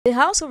The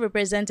House of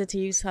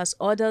Representatives has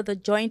ordered the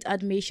Joint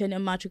Admission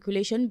and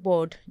Matriculation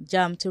Board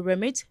 (JAMB) to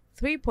remit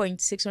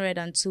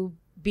 3.602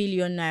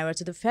 billion naira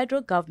to the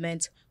federal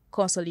government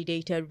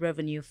Consolidated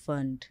Revenue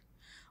Fund.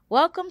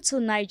 Welcome to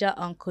Naija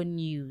Anchor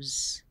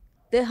News.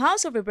 The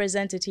House of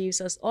Representatives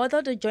has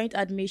ordered the Joint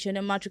Admission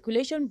and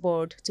Matriculation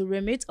Board to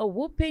remit a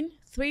whopping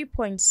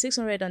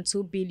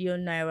 3.602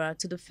 billion naira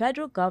to the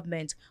federal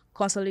government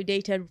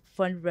Consolidated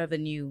Fund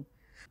revenue.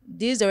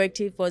 This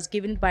directive was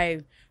given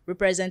by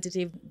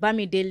Representative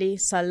Bamidele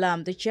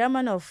Salam, the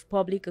chairman of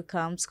Public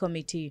Accounts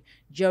Committee,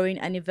 during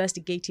an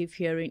investigative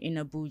hearing in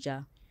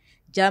Abuja.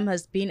 JAMB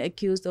has been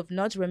accused of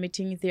not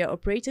remitting their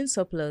operating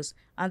surplus,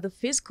 and the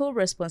Fiscal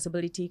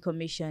Responsibility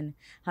Commission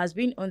has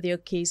been on their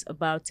case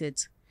about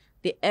it.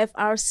 The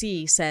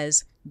FRC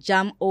says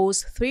JAMB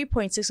owes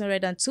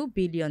 3.602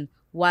 billion,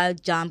 while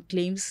JAMB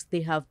claims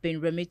they have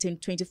been remitting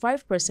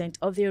 25%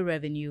 of their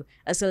revenue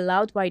as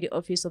allowed by the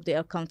Office of the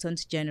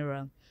Accountant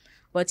General.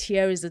 But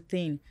here is the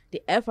thing,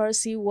 the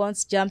FRC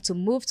wants JAMB to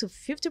move to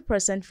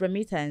 50%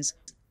 remittance,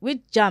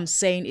 which JAMB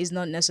saying is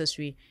not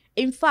necessary.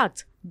 In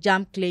fact,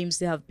 JAMB claims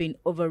they have been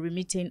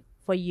over-remitting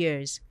for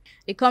years.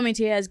 The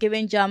committee has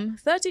given JAMB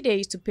 30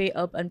 days to pay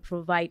up and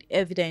provide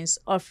evidence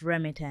of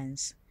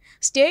remittance.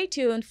 Stay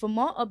tuned for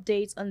more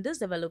updates on this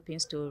developing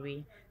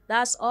story.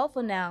 That's all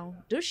for now.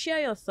 Do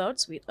share your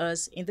thoughts with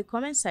us in the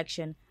comment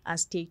section and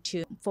stay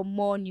tuned for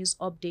more news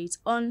updates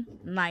on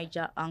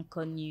Naija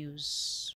Anchor News.